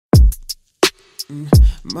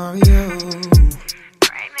Mario.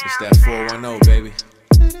 It's that 410, baby.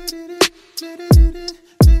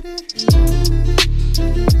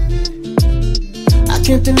 I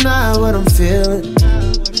can't deny what I'm feeling.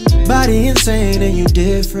 Body insane and you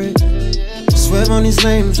different. Swear on these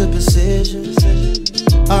lames with precision.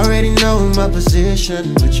 Already know my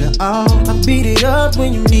position with your all. I beat it up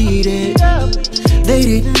when you need it. They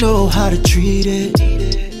didn't know how to treat it.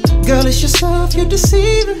 Girl, it's yourself you're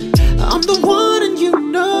deceiving. I'm the one and you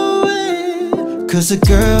know it. Cause a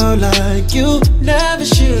girl like you never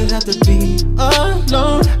should have to be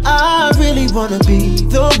alone. I really wanna be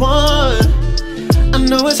the one. I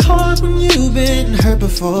know it's hard when you've been hurt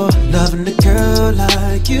before. Loving a girl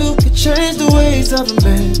like you could change the ways of a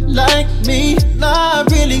man like me. I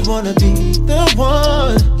really wanna be the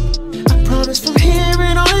one. I promise from here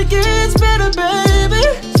it only gets better, baby.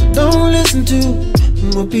 So don't listen to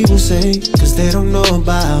what people say, cause they don't know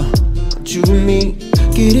about you and me.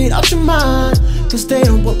 Get it out your mind, cause they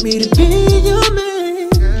don't want me to be your man.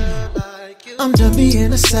 I'm done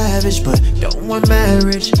being a savage, but don't want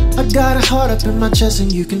marriage. I got a heart up in my chest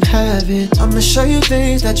and you can have it. I'ma show you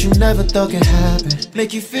things that you never thought could happen.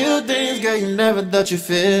 Make you feel things, girl, you never thought you'd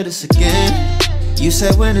feel this again. You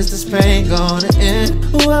said, when is this pain gonna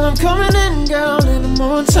end? Well, I'm coming in, girl, and I'm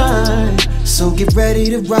on time. So get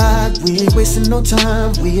ready to ride, we ain't wasting no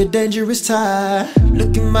time. We a dangerous tie.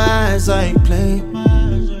 Look in my eyes, I ain't playing.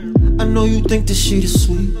 I know you think this shit is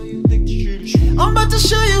sweet. I'm about to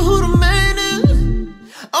show you who the man is.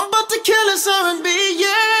 I'm about to kill this R&B,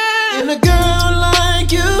 yeah. And a girl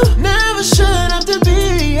like you never should have to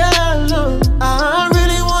be alone. I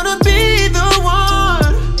really wanna be the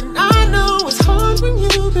one. And I know it's hard when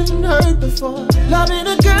you've been hurt before. Loving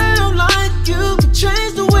a girl like you could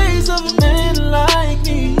change the ways of a man like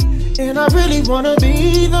me. And I really wanna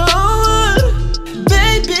be the one,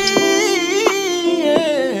 baby,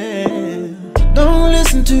 yeah. Don't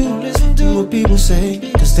listen to what people say,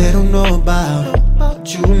 cause they don't know about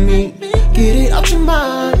you and me. Get it out your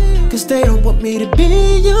mind, cause they don't want me to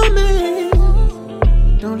be your man.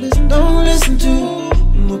 Don't listen to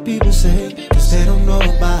what people say, cause they don't know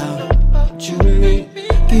about you and me.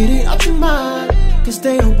 Get it out your mind, cause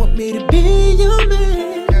they don't want me to be your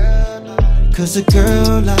man. Cause a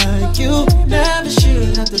girl like you never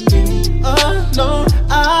should have to be alone.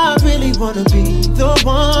 I really wanna be the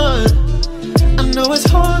one. I know it's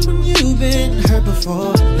hard when you've been hurt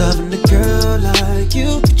before. Loving a girl like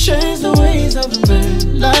you could change the ways of a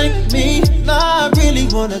man like me. I really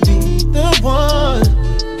wanna be the one.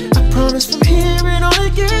 I promise from here it only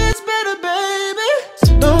gets better, baby.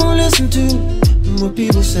 So don't listen to what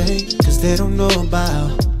people say, cause they don't know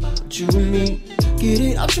about you and me. Get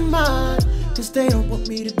it out your mind, cause they don't want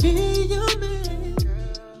me to be your man.